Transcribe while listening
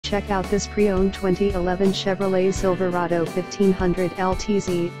Check out this pre-owned 2011 Chevrolet Silverado 1500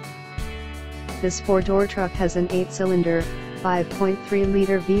 LTZ. This 4-door truck has an 8-cylinder,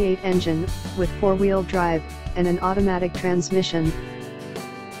 5.3-liter V8 engine, with 4-wheel drive, and an automatic transmission.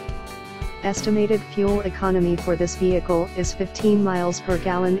 Estimated fuel economy for this vehicle is 15 miles per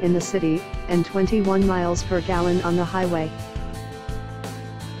gallon in the city, and 21 miles per gallon on the highway.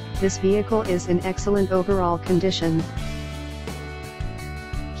 This vehicle is in excellent overall condition.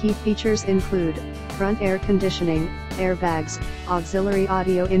 Key features include front air conditioning, airbags, auxiliary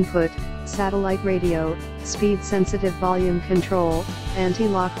audio input, satellite radio, speed-sensitive volume control,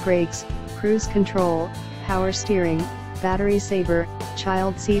 anti-lock brakes, cruise control, power steering, battery saver,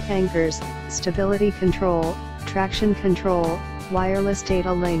 child seat anchors, stability control, traction control, wireless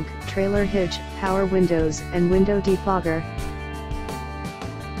data link, trailer hitch, power windows and window defogger.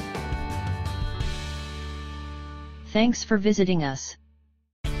 Thanks for visiting us.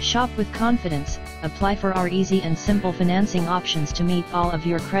 Shop with confidence. Apply for our easy and simple financing options to meet all of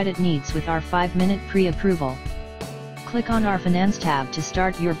your credit needs with our 5-minute pre-approval. Click on our Finance tab to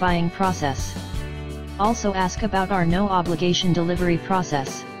start your buying process. Also ask about our no-obligation delivery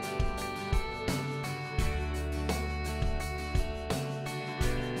process.